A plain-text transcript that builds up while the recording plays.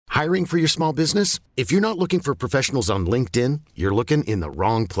Hiring for your small business? If you're not looking for professionals on LinkedIn, you're looking in the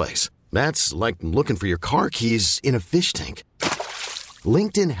wrong place. That's like looking for your car keys in a fish tank.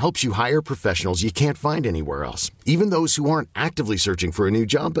 LinkedIn helps you hire professionals you can't find anywhere else, even those who aren't actively searching for a new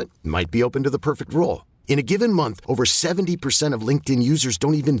job but might be open to the perfect role. In a given month, over 70% of LinkedIn users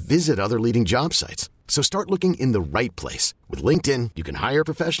don't even visit other leading job sites. So start looking in the right place. With LinkedIn, you can hire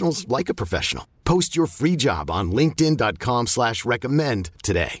professionals like a professional. Post your free job on linkedin.com/recommend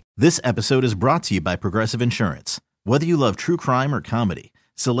today. This episode is brought to you by Progressive Insurance. Whether you love true crime or comedy,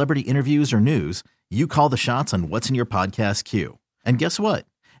 celebrity interviews or news, you call the shots on what's in your podcast queue. And guess what?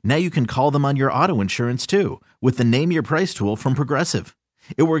 Now you can call them on your auto insurance too with the Name Your Price tool from Progressive.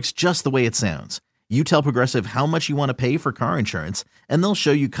 It works just the way it sounds. You tell Progressive how much you want to pay for car insurance, and they'll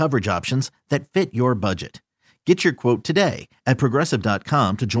show you coverage options that fit your budget. Get your quote today at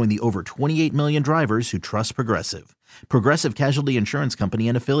Progressive.com to join the over 28 million drivers who trust Progressive. Progressive Casualty Insurance Company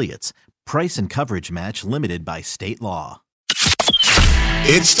and Affiliates. Price and coverage match limited by state law.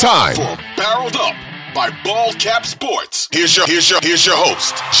 It's time for Barreled Up by Bald Cap Sports. Here's your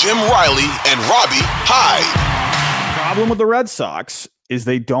host, Jim Riley and Robbie Hyde. Problem with the Red Sox is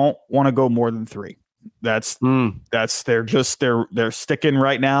they don't want to go more than 3. That's they're sticking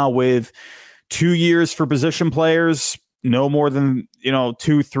right now with 2 years for position players, no more than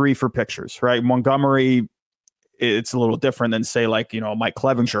 2-3 for pitchers, right? Montgomery, it's a little different than say like Mike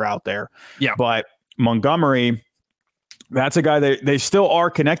Clevenger out there. Yeah, but Montgomery, that's a guy that they still are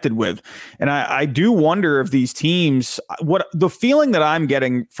connected with. And I do wonder if these teams, what the feeling that I'm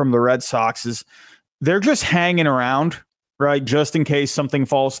getting from the Red Sox is they're just hanging around, right? Just in case something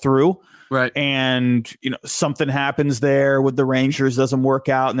falls through. Right. And, something happens there with the Rangers, doesn't work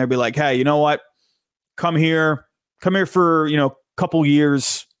out. And they'll be like, hey, you know what? Come here for, couple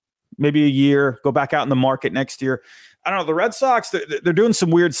years, maybe a year, go back out in the market next year. I don't know. The Red Sox, they're doing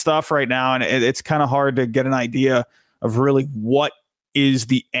some weird stuff right now. And it's kind of hard to get an idea of really what is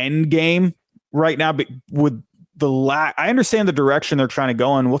the end game right now. But with I understand the direction they're trying to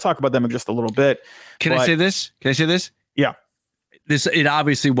go in. We'll talk about them in just a little bit. Can I say this? Yeah. It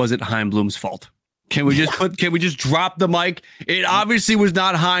obviously wasn't Heimblum's fault. Can we just drop the mic? It obviously was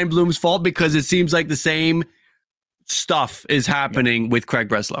not Heimblum's fault because it seems like the same stuff is happening with Craig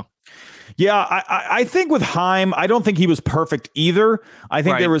Breslow. Yeah, I think with Heim, I don't think he was perfect either. I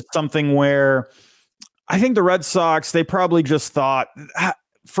think there was something where I think the Red Sox, they probably just thought,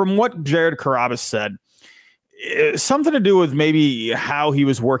 from what Jared Carrabis said, something to do with maybe how he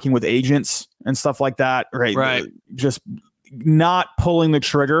was working with agents and stuff like that. Right. Just not pulling the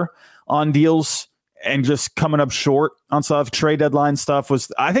trigger on deals and just coming up short on stuff. Trade deadline stuff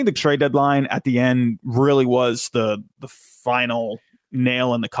I think the trade deadline at the end really was the final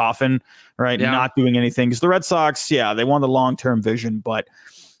nail in the coffin, right? Yeah. Not doing anything because the Red Sox, they want the long-term vision, but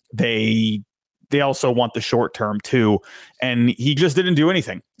they also want the short term too. And he just didn't do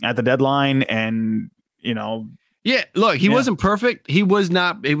anything at the deadline. And, yeah, look, he wasn't perfect. It was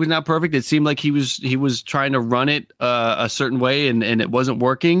not perfect. It seemed like he was trying to run it a certain way and it wasn't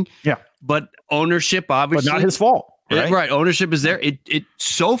working. Yeah. But ownership, obviously, but not his fault. Right. Ownership is there. It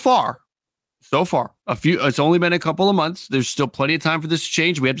so far, it's only been a couple of months. There's still plenty of time for this to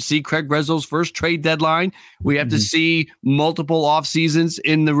change. We have to see Craig Breslow's first trade deadline. We have to see multiple off seasons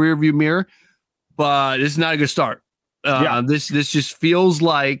in the rearview mirror, but this is not a good start. This just feels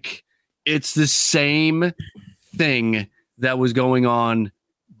like it's the same thing that was going on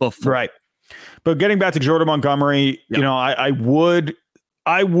before. Right. But getting back to Jordan Montgomery,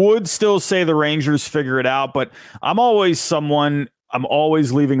 I would still say the Rangers figure it out, but I'm always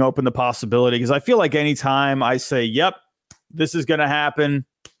leaving open the possibility because I feel like anytime I say, yep, this is going to happen,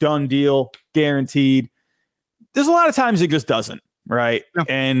 done deal, guaranteed, there's a lot of times it just doesn't. Right. Yeah.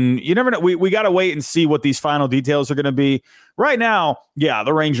 And you never know. We got to wait and see what these final details are going to be. Right now,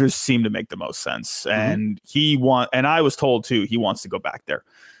 the Rangers seem to make the most sense. And and I was told too, he wants to go back there.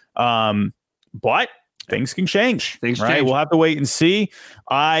 But things can change. We'll have to wait and see.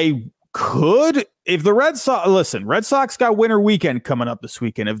 If the Red Sox got winter weekend coming up this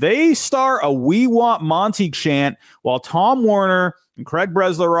weekend. If they start a "We Want Monty" chant while Tom Werner and Craig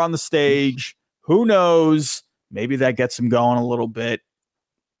Breslow are on the stage, who knows? Maybe that gets him going a little bit.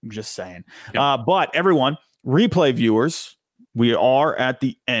 I'm just saying. Yep. But everyone, replay viewers, we are at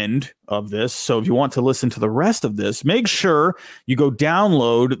the end of this. So if you want to listen to the rest of this, make sure you go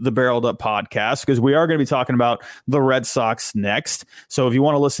download the Barreled Up podcast because we are going to be talking about the Red Sox next. So if you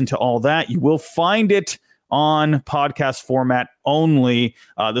want to listen to all that, you will find it on podcast format only.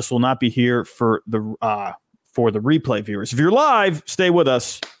 This will not be here for the replay viewers. If you're live, stay with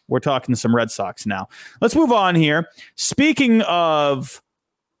us. We're talking some Red Sox now. Let's move on here. Speaking of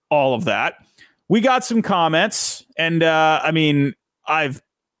all of that, we got some comments. And I've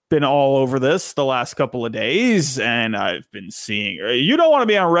been all over this the last couple of days, and I've been seeing, you don't want to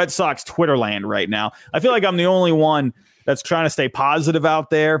be on Red Sox Twitter land right now. I feel like I'm the only one that's trying to stay positive out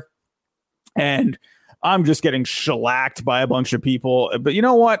there. And I'm just getting shellacked by a bunch of people. But you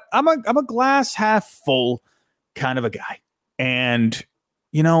know what? I'm a glass half full kind of a guy. And,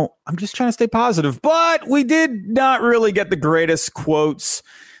 I'm just trying to stay positive. But we did not really get the greatest quotes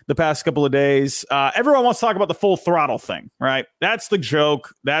the past couple of days. Everyone wants to talk about the full throttle thing, right? That's the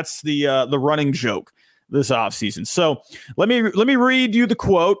joke. That's the running joke this offseason. So let me read you the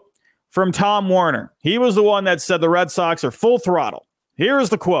quote from Tom Werner. He was the one that said the Red Sox are full throttle. Here is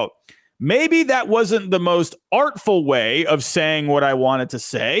the quote. Maybe that wasn't the most artful way of saying what I wanted to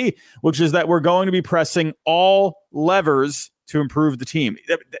say, which is that we're going to be pressing all levers to improve the team.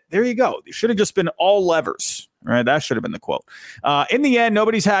 There you go. It should have just been all levers, right? That should have been the quote. In the end,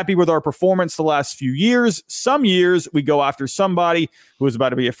 nobody's happy with our performance the last few years. Some years we go after somebody who is about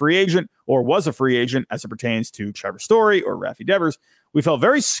to be a free agent or was a free agent as it pertains to Trevor Story or Rafi Devers. We felt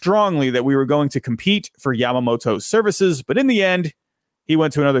very strongly that we were going to compete for Yamamoto's services, but in the end, he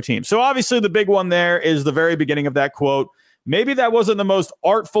went to another team. So obviously the big one there is the very beginning of that quote. Maybe that wasn't the most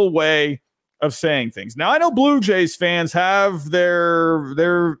artful way of saying things. Now I know Blue Jays fans have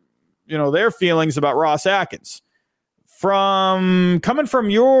their feelings about Ross Atkins coming from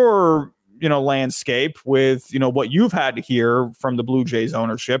your, landscape with, what you've had to hear from the Blue Jays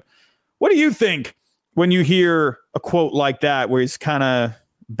ownership. What do you think when you hear a quote like that, where he's kind of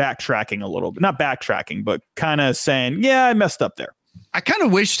backtracking a little bit, not backtracking, but kind of saying, yeah, I messed up there? I kind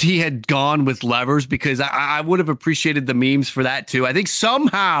of wished he had gone with levers, because I would have appreciated the memes for that too. I think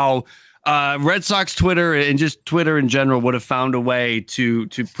somehow Red Sox Twitter and just Twitter in general would have found a way to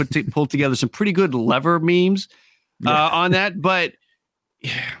pull together some pretty good lever memes on that. But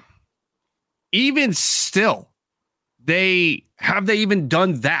even still, they even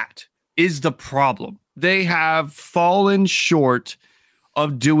done that is the problem. They have fallen short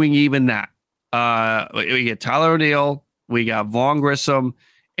of doing even that. We get Tyler O'Neill. We got Vaughn Grissom,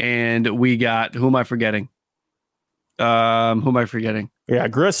 and we got, who am I forgetting? Yeah,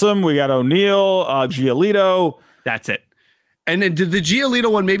 Grissom. We got O'Neill, Giolito. That's it. And then did the Giolito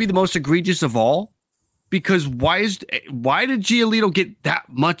one maybe the most egregious of all? Because why did Giolito get that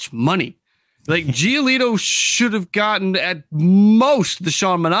much money? Like Giolito should have gotten at most the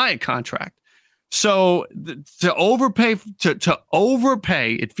Sean Manaea contract. So to overpay,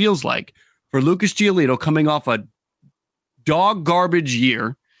 it feels like, for Lucas Giolito coming off a dog garbage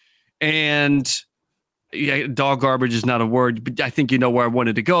year, and dog garbage is not a word, but I think you know where I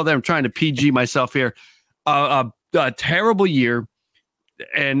wanted to go there. I'm trying to PG myself here. A terrible year.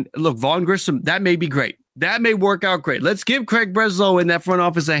 And look, Vaughn Grissom, that may be great. That may work out great. Let's give Craig Breslow in that front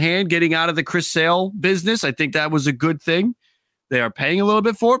office a hand getting out of the Chris Sale business. I think that was a good thing. They are paying a little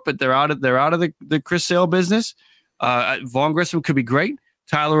bit for it, but they're out of the Chris Sale business. Vaughn Grissom could be great.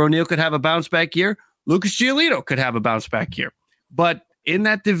 Tyler O'Neill could have a bounce back year. Lucas Giolito could have a bounce back year. But in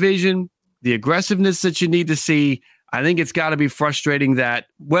that division, the aggressiveness that you need to see, I think it's got to be frustrating that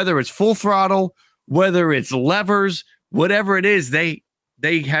whether it's full throttle, whether it's levers, whatever it is, they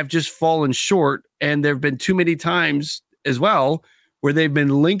have just fallen short. And there have been too many times as well where they've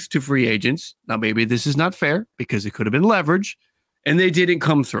been linked to free agents. Now, maybe this is not fair because it could have been leverage and they didn't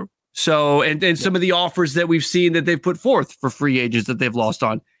come through. So, and some of the offers that we've seen that they've put forth for free agents that they've lost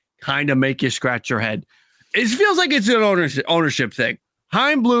on kind of make you scratch your head. It feels like it's an ownership thing.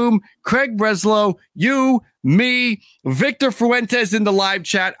 Chaim Bloom, Craig Breslow, you, me, Victor Fuentes in the live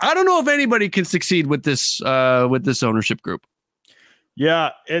chat. I don't know if anybody can succeed with this ownership group.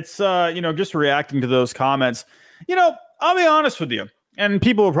 Yeah, it's just reacting to those comments. I'll be honest with you, and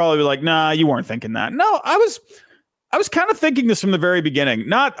people will probably be like, "Nah, you weren't thinking that." No, I was kind of thinking this from the very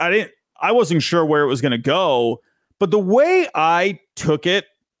beginning. I wasn't sure where it was going to go, but the way I took it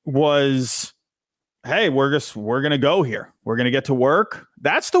was, hey, we're going to go here. We're going to get to work.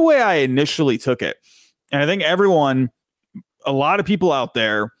 That's the way I initially took it. And I think a lot of people out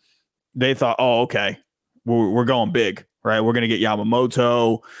there, they thought, oh, okay, we're going big, right? We're going to get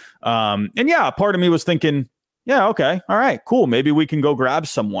Yamamoto. And yeah, part of me was thinking, yeah, okay, all right, cool. Maybe we can go grab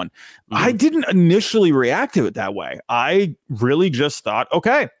someone. Mm-hmm. I didn't initially react to it that way. I really just thought,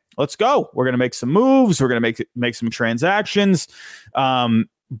 okay, let's go. We're going to make some moves. We're going to make some transactions.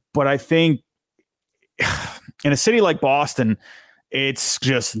 But I think in a city like Boston, it's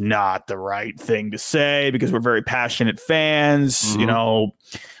just not the right thing to say because we're very passionate fans.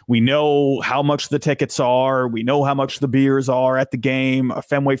 Mm-hmm. We know how much the tickets are. We know how much the beers are at the game. A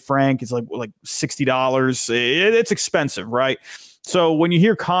Fenway Frank is like $60. It's expensive, right? So when you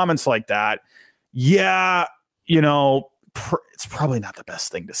hear comments like that, yeah, it's probably not the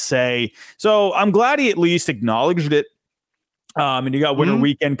best thing to say. So I'm glad he at least acknowledged it. And you got winter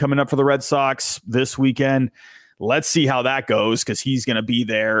weekend coming up for the Red Sox this weekend. Let's see how that goes, because he's going to be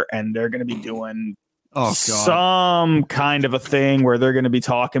there and they're going to be doing some kind of a thing where they're going to be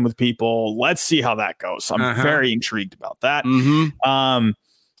talking with people. Let's see how that goes. I'm very intrigued about that.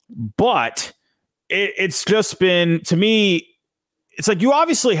 But it's just been, to me, it's like you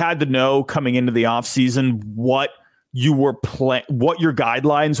obviously had to know coming into the offseason what you were what your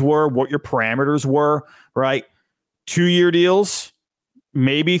guidelines were, what your parameters were, right? 2-year deals,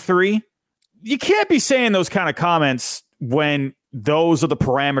 maybe 3. You can't be saying those kind of comments when those are the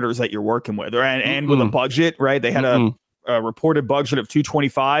parameters that you're working with, right? And with a budget, right? They had a reported budget of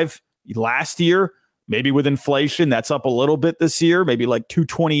 225 last year. Maybe with inflation, that's up a little bit this year, maybe like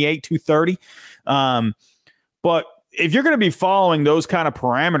 228, 230. But if you're going to be following those kind of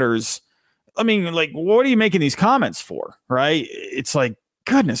parameters, I mean, like, what are you making these comments for, right? It's like,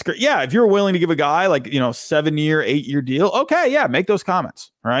 goodness, yeah, if you're willing to give a guy like, 7-year, 8-year deal, okay, yeah, make those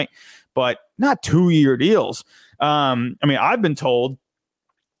comments, right? But not 2-year deals. I mean, I've been told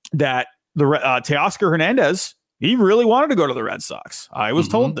that the Teoscar Hernandez, he really wanted to go to the Red Sox. I was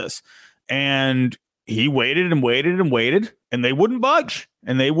told this, and he waited and waited and waited, and they wouldn't budge,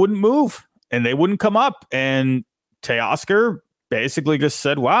 and they wouldn't move, and they wouldn't come up. And Teoscar basically just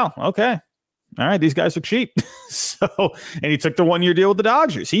said, wow, okay. All right, these guys are cheap. And he took the 1-year deal with the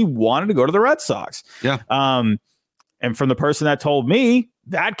Dodgers. He wanted to go to the Red Sox. Yeah. And from the person that told me,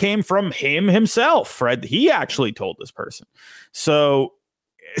 that came from him himself, right? He actually told this person. So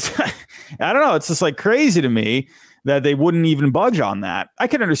I don't know. It's just like crazy to me that they wouldn't even budge on that. I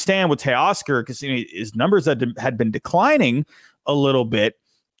can understand with Teoscar because his numbers had been declining a little bit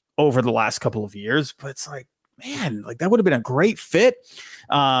over the last couple of years, but it's like, man, like that would have been a great fit.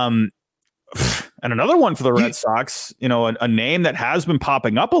 And another one for the Red Sox, a name that has been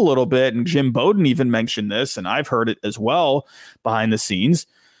popping up a little bit, and Jim Bowden even mentioned this, and I've heard it as well behind the scenes.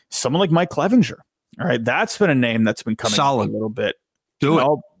 Someone like Mike Clevinger. All right, that's been a name that's been coming up a little bit.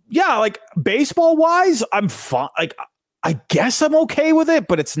 Yeah, like baseball wise, I'm fine. Like, I guess I'm okay with it,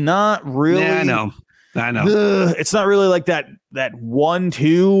 but it's not really. Yeah, I know. It's not really like that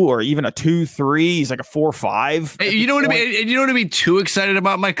 1-2 or even a 2-3. He's like a 4-5. You don't want to be. You don't want to be too excited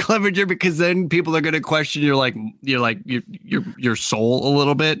about Mike Clevinger, because then people are going to question your soul a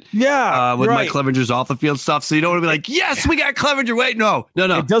little bit. Yeah, with Mike Clevinger's off the field stuff. So you don't want to be like, yes, we got Clevinger. Wait, no.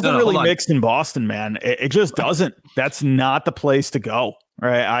 It doesn't really mix in Boston, man. It just doesn't. That's not the place to go,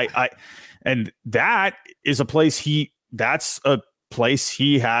 right? And that is a place that's a place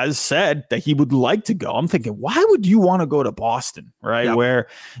he has said that he would like to go. I'm thinking, why would you want to go to Boston, right? Yep. Where,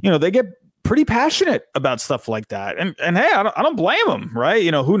 they get pretty passionate about stuff like that. And hey, I don't blame them, right?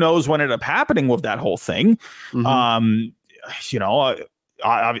 Who knows what ended up happening with that whole thing. It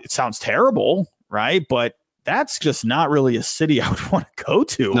sounds terrible, right? But that's just not really a city I would want to go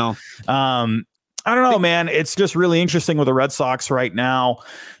to. No. I don't know, man. It's just really interesting with the Red Sox right now.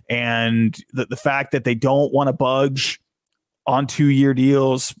 And the fact that they don't want to budge on 2-year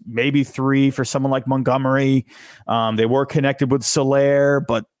deals, maybe 3 for someone like Montgomery. They were connected with Soler,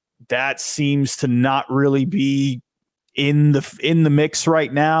 but that seems to not really be in the mix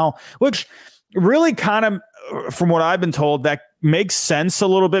right now, which really kind of, from what I've been told, that makes sense a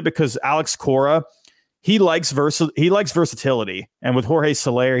little bit, because Alex Cora, he likes versatility. And with Jorge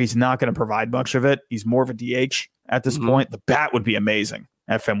Soler, he's not going to provide much of it. He's more of a DH at this point. The bat would be amazing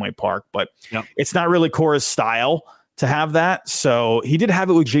at Fenway Park, but it's not really Cora's style to have that. So he did have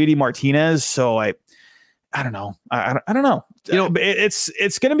it with JD Martinez. So I don't know. I don't know.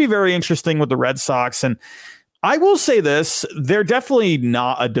 It's going to be very interesting with the Red Sox. And I will say this, they're definitely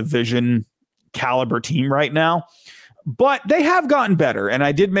not a division caliber team right now, but they have gotten better. And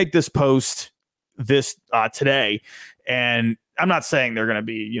I did make this post today, and I'm not saying they're going to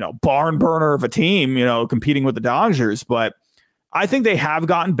be, barn burner of a team, competing with the Dodgers, but I think they have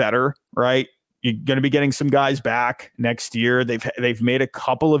gotten better, right? You're going to be getting some guys back next year. They've made a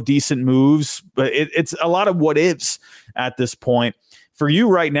couple of decent moves, but it's a lot of what ifs at this point. For you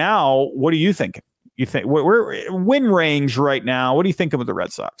right now, what are you thinking? You think we're win range right now? What are you thinking with the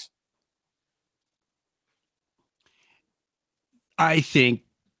Red Sox? I think,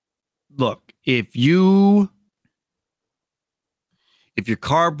 look, if your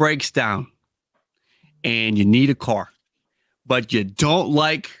car breaks down and you need a car, but you don't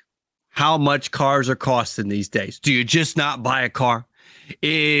like how much cars are costing these days, do you just not buy a car?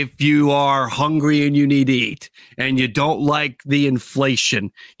 If you are hungry and you need to eat and you don't like the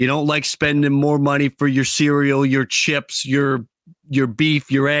inflation, you don't like spending more money for your cereal, your chips, your your beef,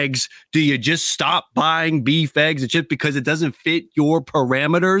 your eggs? Do you just stop buying beef, eggs, and chips because it doesn't fit your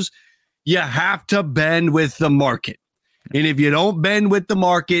parameters? You have to bend with the market. And if you don't bend with the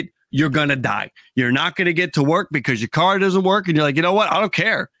market, you're going to die. You're not going to get to work because your car doesn't work. And you're like, you know what? I don't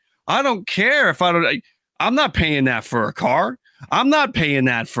care. I don't care if I'm not paying that for a car. I'm not paying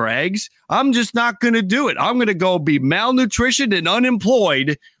that for eggs. I'm just not going to do it. I'm going to go be malnutritioned and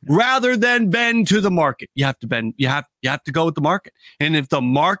unemployed rather than bend to the market. You have to bend. You have to go with the market. And if the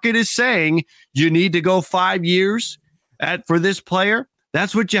market is saying you need to go 5 years for this player,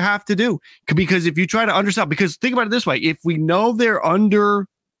 that's what you have to do. Because if you try to undersell, because think about it this way, if we know they're under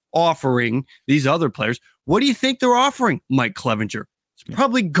offering these other players, what do you think they're offering Mike Clevenger? It's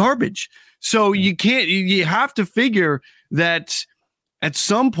probably garbage. So you have to figure that at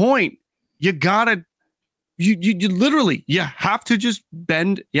some point you gotta, you literally, you have to just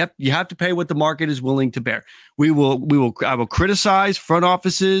bend. Yep. You have to pay what the market is willing to bear. I will criticize front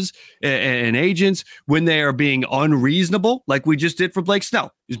offices and agents when they are being unreasonable, like we just did for Blake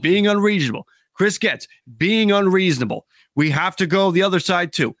Snell. He's being unreasonable. Chris Getz being unreasonable. We have to go the other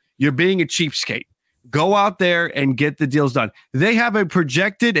side too. You're being a cheapskate. Go out there and get the deals done. They have a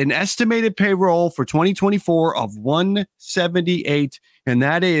projected and estimated payroll for 2024 of 178, and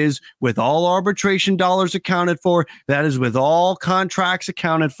that is with all arbitration dollars accounted for. That is with all contracts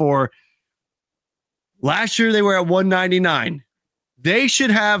accounted for. Last year they were at 199. They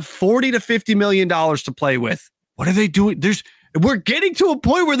should have $40 to $50 million to play with. What are they doing? We're getting to a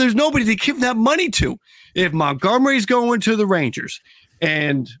point where there's nobody to give that money to. If Montgomery's going to the Rangers,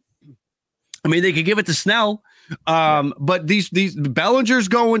 and I mean, they could give it to Snell, but these Bellinger's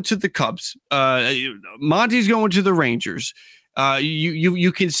going to the Cubs. Monty's going to the Rangers.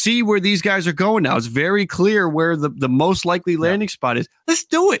 You can see where these guys are going now. It's very clear where the most likely landing spot is. Let's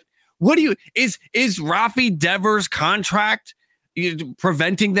do it. Is Rafi Devers' contract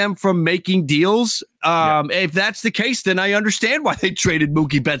preventing them from making deals? If that's the case, then I understand why they traded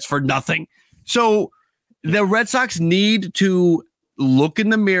Mookie Betts for nothing. So the Red Sox need to look in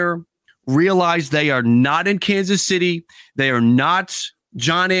the mirror, realize they are not in Kansas City. They are not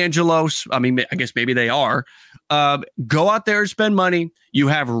John Angelos. I mean, I guess maybe they are. Go out there and spend money. You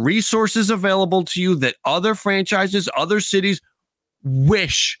have resources available to you that other franchises, other cities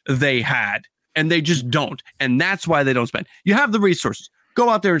wish they had, and they just don't. And that's why they don't spend. You have the resources. Go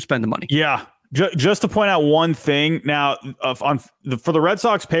out there and spend the money. Yeah. Just to point out one thing now, for the Red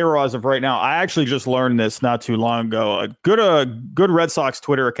Sox payroll as of right now, I actually just learned this not too long ago. A good Red Sox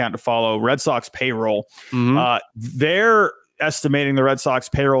Twitter account to follow, Red Sox payroll. Mm-hmm. They're estimating the Red Sox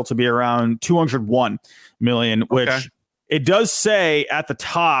payroll to be around $201 million, which it does say at the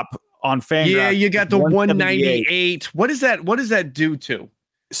top on FanGraphs. Yeah, you got the 198. What does that do to?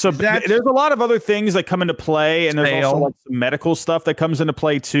 So there's a lot of other things that come into play, and there's also like some medical stuff that comes into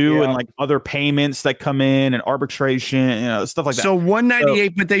play too, and like other payments that come in and arbitration, stuff like that. So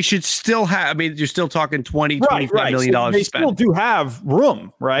 198, but they should still have. I mean, you're still talking $25 million dollars. They still do have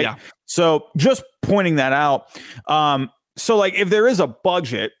room, right? Yeah. So just pointing that out. So like if there is a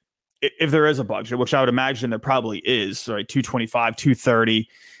budget, which I would imagine there probably is, right? 225, 230.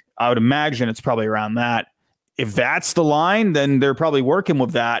 I would imagine it's probably around that. If that's the line, then they're probably working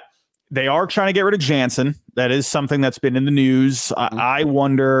with that. They are trying to get rid of Jansen. That is something that's been in the news. I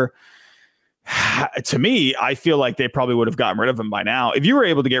wonder, to me, I feel like they probably would have gotten rid of him by now. If you were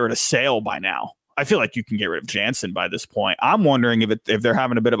able to get rid of Sale by now, I feel like you can get rid of Jansen by this point. I'm wondering if they're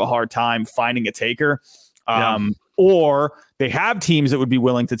having a bit of a hard time finding a taker, or they have teams that would be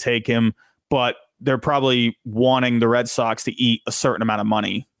willing to take him, but they're probably wanting the Red Sox to eat a certain amount of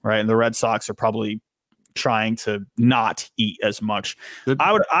money, right? And the Red Sox are probably trying to not eat as much.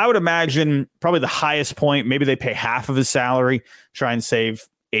 I would imagine probably the highest point, maybe they pay half of his salary, try and save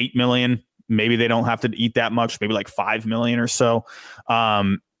 $8 million. Maybe they don't have to eat that much, maybe like $5 million or so.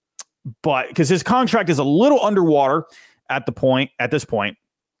 But because his contract is a little underwater at this point.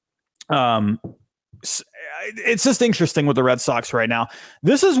 It's just interesting with the Red Sox right now.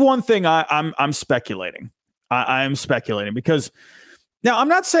 This is one thing I'm speculating. I'm speculating because now I'm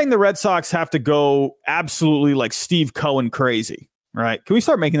not saying the Red Sox have to go absolutely like Steve Cohen crazy, right? Can we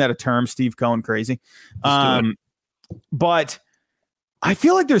start making that a term, Steve Cohen crazy? But I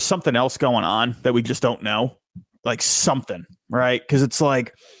feel like there's something else going on that we just don't know, like something, right? Because it's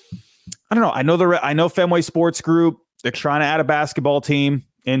like, I don't know. I know Fenway Sports Group. They're trying to add a basketball team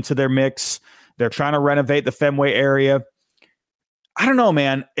into their mix. They're trying to renovate the Fenway area. I don't know,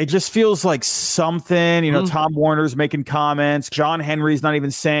 man. It just feels like something, Tom Warner's making comments. John Henry's not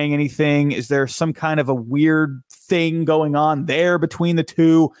even saying anything. Is there some kind of a weird thing going on there between the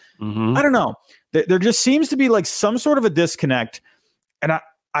two? Mm-hmm. I don't know. There just seems to be like some sort of a disconnect And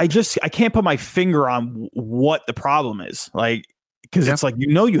I can't put my finger on what the problem is. Like, because it's like, I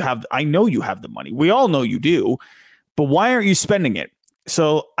know you have the money. We all know you do, but why aren't you spending it?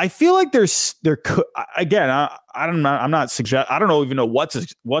 So I feel like there could, again, I don't even know what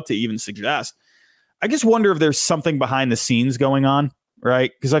to even suggest. I just wonder if there's something behind the scenes going on,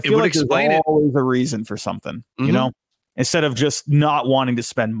 right? Because I feel like there's always a reason for something, you know, instead of just not wanting to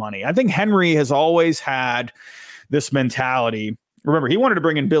spend money. I think Henry has always had this mentality. Remember, he wanted to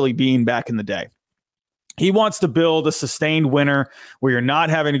bring in Billy Beane back in the day. He wants to build a sustained winner where you're not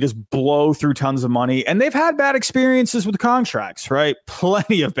having to just blow through tons of money. And they've had bad experiences with contracts, right?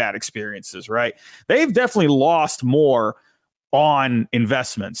 Plenty of bad experiences, right? They've definitely lost more on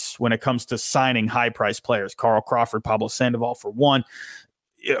investments when it comes to signing high-priced players. Carl Crawford, Pablo Sandoval for one.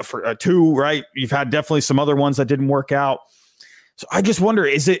 For two, right? You've had definitely some other ones that didn't work out. So I just wonder,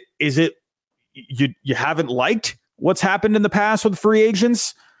 is it you haven't liked what's happened in the past with free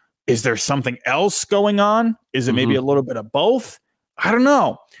agents? Is there something else going on? Is it maybe a little bit of both? I don't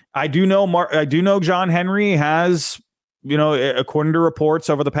know. I do know John Henry has, according to reports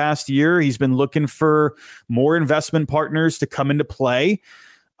over the past year, he's been looking for more investment partners to come into play.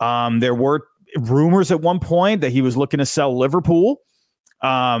 There were rumors at one point that he was looking to sell Liverpool.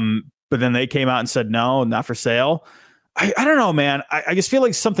 But then they came out and said, no, not for sale. I don't know, man. I just feel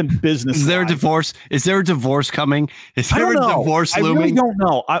like something business. Is there a divorce? Is there a divorce coming? Is there a divorce looming? I really don't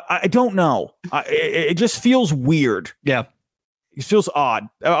know. I don't know. It just feels weird. Yeah. It feels odd.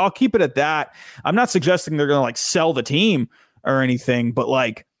 I'll keep it at that. I'm not suggesting they're going to sell the team or anything, but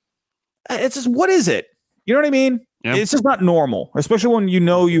it's just, what is it? You know what I mean? Yeah. It's just not normal, especially when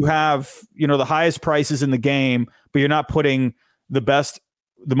you have, the highest prices in the game, but you're not putting the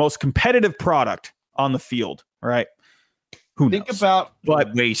most competitive product on the field, right? Who knows? Think about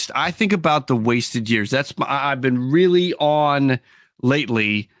waste. I think about the wasted years. I've been really on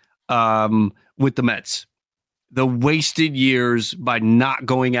lately with the Mets. The wasted years by not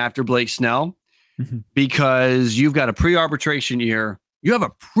going after Blake Snell because you've got a pre-arbitration year. You have a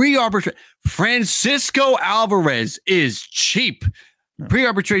pre-arbitration. Francisco Alvarez is cheap.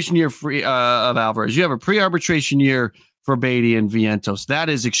 Pre-arbitration year free of Alvarez. You have a pre-arbitration year for Beatty and Vientos. That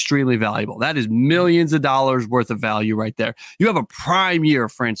is extremely valuable. That is millions of dollars worth of value right there. You have a prime year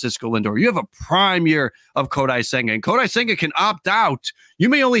of Francisco Lindor. You have a prime year of Kodai Senga. And Kodai Senga can opt out. You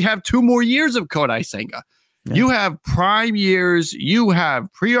may only have 2 more years of Kodai Senga. Yeah. You have prime years. You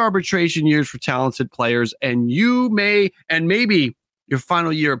have pre-arbitration years for talented players. And maybe your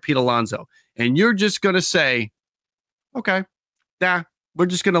final year of Pete Alonso. And you're just going to say, okay, we're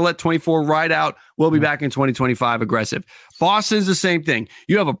just going to let 24 ride out. We'll be back in 2025 aggressive. Boston's the same thing.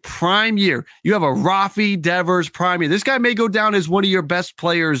 You have a prime year. You have a Rafi Devers prime year. This guy may go down as one of your best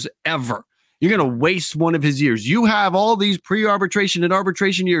players ever. You're going to waste one of his years. You have all these pre-arbitration and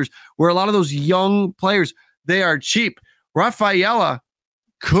arbitration years where a lot of those young players, they are cheap. Rafaela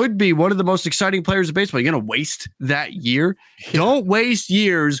could be one of the most exciting players in baseball. You're going to waste that year. Yeah. Don't waste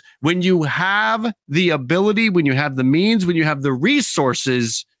years when you have the ability, when you have the means, when you have the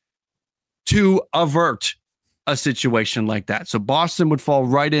resources to avert a situation like that. So Boston would fall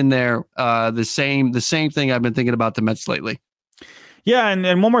right in there. The same thing I've been thinking about the Mets lately. Yeah,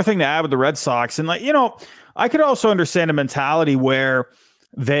 and one more thing to add with the Red Sox, and I could also understand a mentality where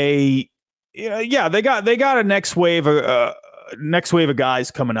they got a next wave of guys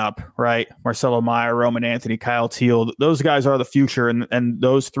coming up, right? Marcelo Meyer, Roman Anthony, Kyle Teal. Those guys are the future, and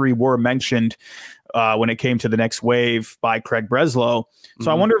those 3 were mentioned when it came to the next wave by Craig Breslow. So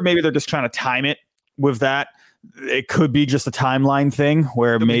I wonder if maybe they're just trying to time it with that. It could be just a timeline thing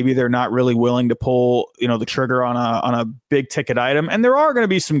where maybe they're not really willing to pull, the trigger on a big ticket item. And there are going to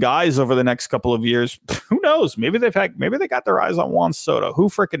be some guys over the next couple of years. Who knows? Maybe they got their eyes on Juan Soto. Who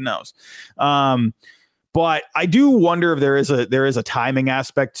freaking knows? But I do wonder if there is a timing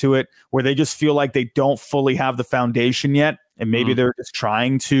aspect to it where they just feel like they don't fully have the foundation yet. And maybe they're just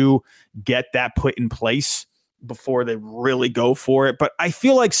trying to get that put in place before they really go for it. But I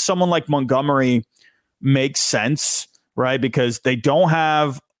feel like someone like Montgomery makes sense, right? Because they don't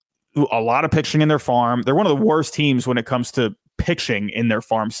have a lot of pitching in their farm. They're one of the worst teams when it comes to pitching in their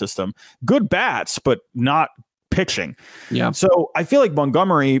farm system. Good bats, but not pitching. Yeah. So I feel like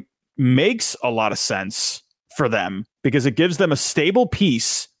Montgomery makes a lot of sense for them because it gives them a stable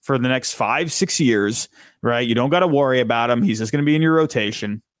piece for the next 5-6 years, right? You don't got to worry about him. He's just going to be in your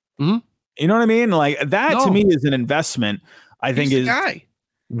rotation. You know what I mean? Like that to me is an investment. I think is guy.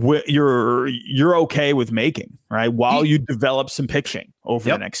 you're okay with making, right? While you develop some pitching over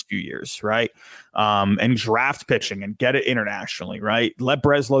the next few years, right? And draft pitching and get it internationally, right? Let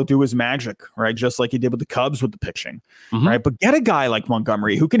Breslow do his magic, right? Just like he did with the Cubs with the pitching, right? But get a guy like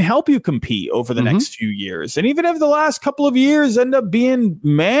Montgomery who can help you compete over the next few years. And even if the last couple of years end up being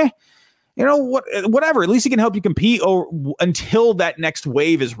meh, you know, whatever, at least he can help you compete until that next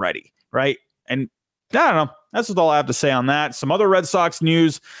wave is ready, right? And I don't know. That's all I have to say on that. Some other Red Sox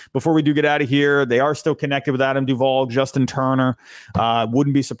news before we do get out of here. They are still connected with Adam Duvall, Justin Turner.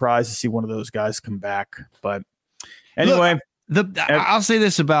 Wouldn't be surprised to see one of those guys come back. But anyway, I'll say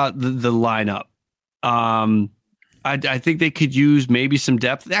this about the lineup. I think they could use maybe some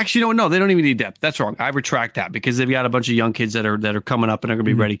depth. Actually, no, they don't even need depth. That's wrong. I retract that because they've got a bunch of young kids that are coming up and are going to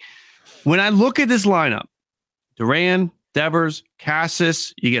be ready. When I look at this lineup, Duran, Devers,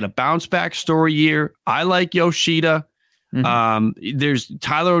 Cassis, you get a bounce back story year. I like Yoshida. There's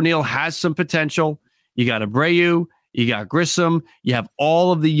Tyler O'Neill has some potential. You got Abreu, you got Grissom, you have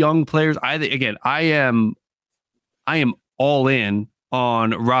all of the young players. I am all in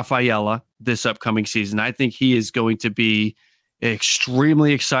on Rafaela this upcoming season. I think he is going to be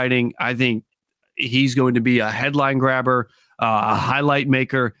extremely exciting. I think he's going to be a headline grabber, a highlight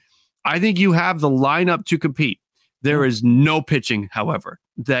maker. I think you have the lineup to compete. There is no pitching, however,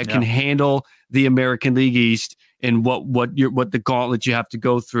 that can handle the American League East and what the gauntlet you have to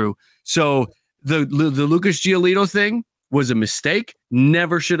go through. So the Lucas Giolito thing was a mistake.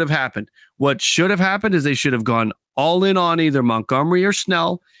 Never should have happened. What should have happened is they should have gone all in on either Montgomery or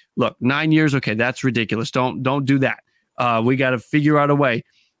Snell. Look, 9 years, okay, that's ridiculous. Don't do that. We got to figure out a way.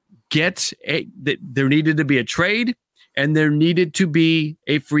 There needed to be a trade, and there needed to be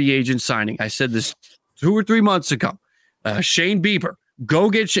a free agent signing. I said this 2 or 3 months ago. Shane Bieber. Go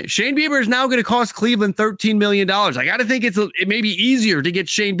get Shane Bieber is now going to cost Cleveland $13 million. I got to think it may be easier to get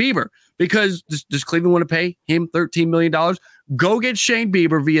Shane Bieber because does Cleveland want to pay him $13 million? Go get Shane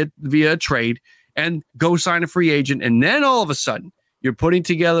Bieber via a trade and go sign a free agent. And then all of a sudden you're putting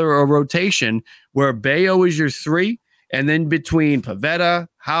together a rotation where Bayo is your 3. And then between Pivetta,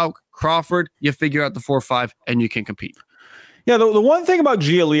 Houck, Crawford, you figure out the 4-5 and you can compete. Yeah. The one thing about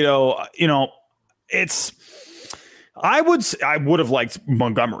Giolito, I would have liked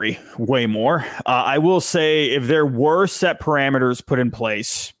Montgomery way more. I will say if there were set parameters put in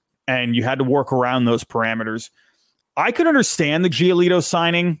place and you had to work around those parameters, I could understand the Giolito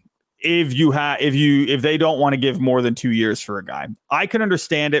signing if they don't want to give more than 2 years for a guy. I can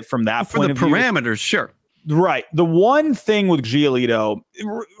understand it from that point of view. For the parameters, sure. Right. The one thing with Giolito,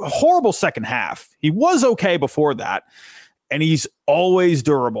 horrible second half. He was okay before that. And he's always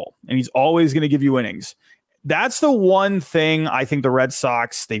durable, and he's always going to give you innings. That's the one thing I think the Red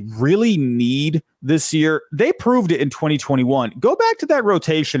Sox, they really need this year. They proved it in 2021. Go back to that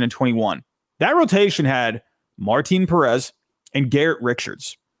rotation in 21. That rotation had Martin Perez and Garrett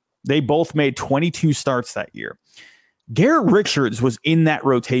Richards. They both made 22 starts that year. Garrett Richards was in that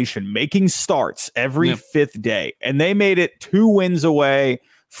rotation, making starts every fifth day, and they made it 2 wins away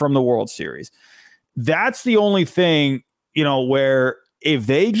from the World Series. That's the only thing, where if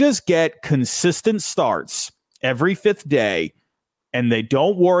they just get consistent starts every fifth day and they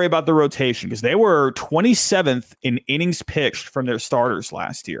don't worry about the rotation, because they were 27th in innings pitched from their starters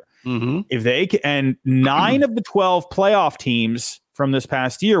last year. If they and 9 of the 12 playoff teams from this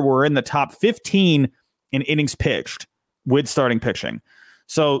past year were in the top 15 in innings pitched with starting pitching.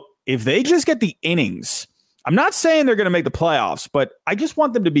 So if they just get the innings, I'm not saying they're going to make the playoffs, but I just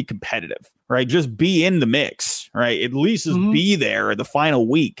want them to be competitive, right? Just be in the mix, right? At least just be there the final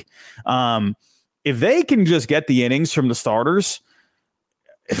week. If they can just get the innings from the starters,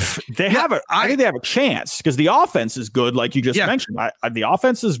 I think they have a chance because the offense is good, like you just mentioned. The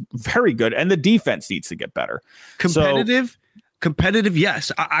offense is very good, and the defense needs to get better. Competitive,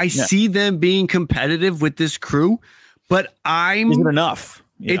 yes. I see them being competitive with this crew, but isn't enough.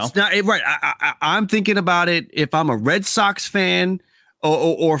 It's not right. I'm thinking about it. If I'm a Red Sox fan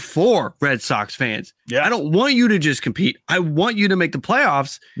or for Red Sox fans, I don't want you to just compete. I want you to make the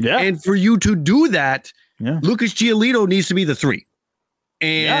playoffs. And for you to do that, Lucas Giolito needs to be the 3.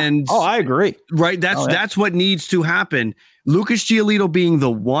 And I agree. Right. That's what needs to happen. Lucas Giolito being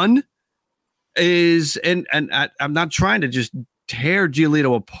the 1 is, and I'm not trying to just tear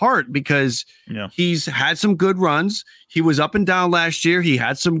Giolito apart because he's had some good runs. He was up and down last year. He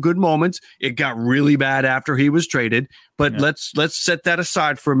had some good moments. It got really bad after he was traded. But let's set that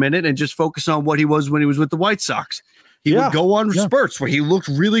aside for a minute and just focus on what he was when he was with the White Sox. He would go on spurts where he looked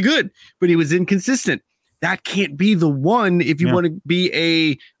really good, but he was inconsistent. that can't be the one if you want to be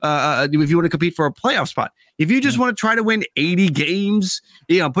if you want to compete for a playoff spot. If you just want to try to win 80 games,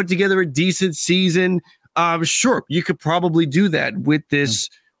 put together a decent season, sure, you could probably do that with this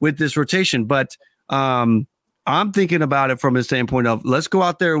rotation. But I'm thinking about it from a standpoint of let's go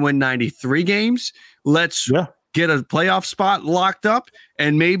out there and win 93 games. Let's get a playoff spot locked up.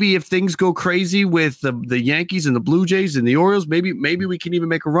 And maybe if things go crazy with the Yankees and the Blue Jays and the Orioles, maybe we can even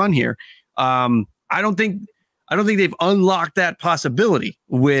make a run here. I don't think they've unlocked that possibility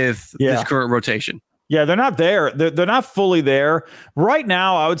with this current rotation. Yeah, they're not there. They're not fully there. Right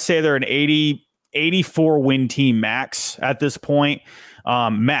now, I would say they're an 84 win team max at this point.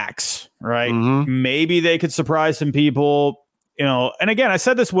 Max, right? Mm-hmm. Maybe they could surprise some people, and again, I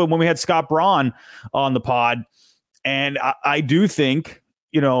said this when we had Scott Braun on the pod, and I do think,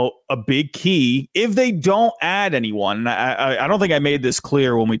 a big key, if they don't add anyone, I don't think I made this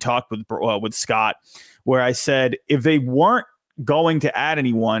clear when we talked with Scott, where I said, if they weren't going to add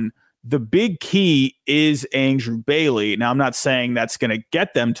anyone, the big key is Andrew Bailey. Now, I'm not saying that's going to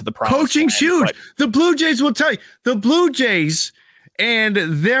get them to the promised land. Coaching's huge. The Blue Jays will tell you. The Blue Jays and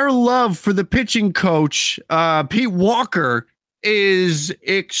their love for the pitching coach, Pete Walker, is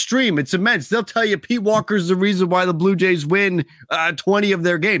extreme. It's immense. They'll tell you Pete Walker's the reason why the Blue Jays win 20 of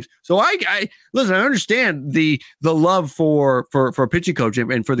their games. So I listen, I understand the love for a pitching coach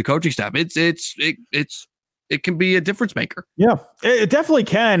and for the coaching staff. It can be a difference maker. Yeah, it definitely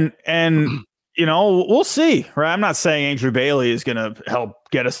can. And, we'll see, right? I'm not saying Andrew Bailey is going to help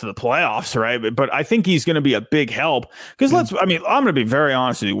get us to the playoffs, right? But I think he's going to be a big help because I'm going to be very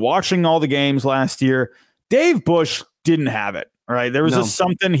honest with you. Watching all the games last year, Dave Bush didn't have it, right? There was just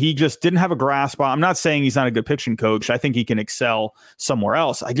something he just didn't have a grasp on. I'm not saying he's not a good pitching coach. I think he can excel somewhere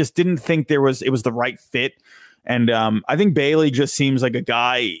else. I just didn't think it was the right fit. And I think Bailey just seems like a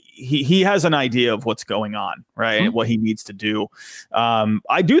guy, he has an idea of what's going on, right? Mm-hmm. And what he needs to do.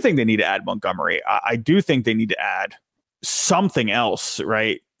 I do think they need to add Montgomery. I do think they need to add something else,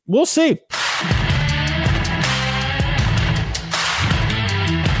 right? We'll see.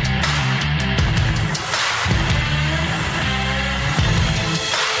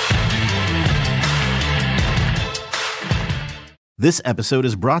 This episode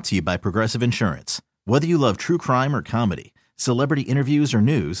is brought to you by Progressive Insurance. Whether you love true crime or comedy, celebrity interviews or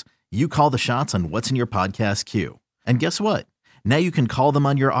news, you call the shots on what's in your podcast queue. And guess what? Now you can call them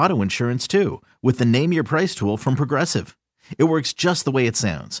on your auto insurance too with the Name Your Price tool from Progressive. It works just the way it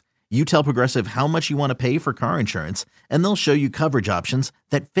sounds. You tell Progressive how much you want to pay for car insurance, and they'll show you coverage options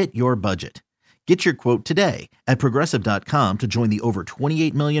that fit your budget. Get your quote today at Progressive.com to join the over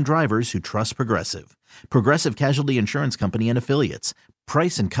 28 million drivers who trust Progressive. Progressive Casualty Insurance Company and Affiliates.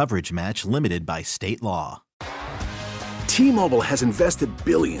 Price and coverage match limited by state law. T-Mobile has invested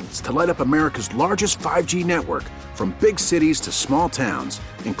billions to light up America's largest 5G network, from big cities to small towns,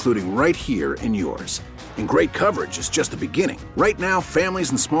 including right here in yours. And great coverage is just the beginning. Right now, families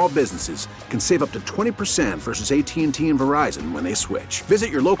and small businesses can save up to 20% versus AT&T and Verizon when they switch. Visit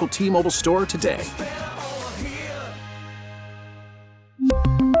your local T-Mobile store today.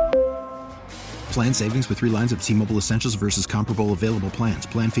 Plan savings with 3 lines of T-Mobile Essentials versus comparable available plans.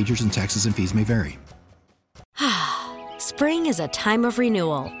 Plan features and taxes and fees may vary. Spring is a time of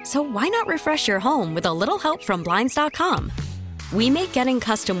renewal, so why not refresh your home with a little help from Blinds.com? We make getting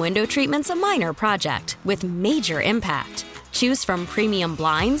custom window treatments a minor project with major impact. Choose from premium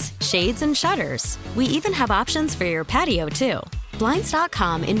blinds, shades, and shutters. We even have options for your patio, too.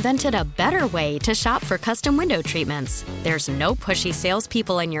 Blinds.com invented a better way to shop for custom window treatments. There's no pushy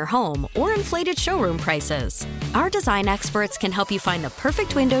salespeople in your home or inflated showroom prices. Our design experts can help you find the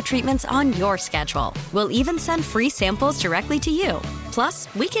perfect window treatments on your schedule. We'll even send free samples directly to you.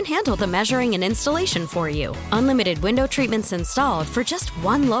 Plus, we can handle the measuring and installation for you. Unlimited window treatments installed for just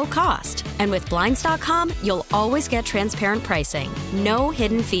one low cost. And with Blinds.com, you'll always get transparent pricing. No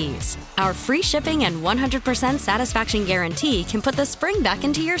hidden fees. Our free shipping and 100% satisfaction guarantee can put the spring back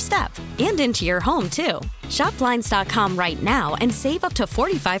into your step and into your home, too. Shop Blinds.com right now and save up to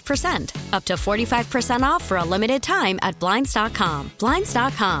 45%. Up to 45% off for a limited time at Blinds.com.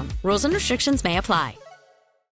 Blinds.com. Rules and restrictions may apply.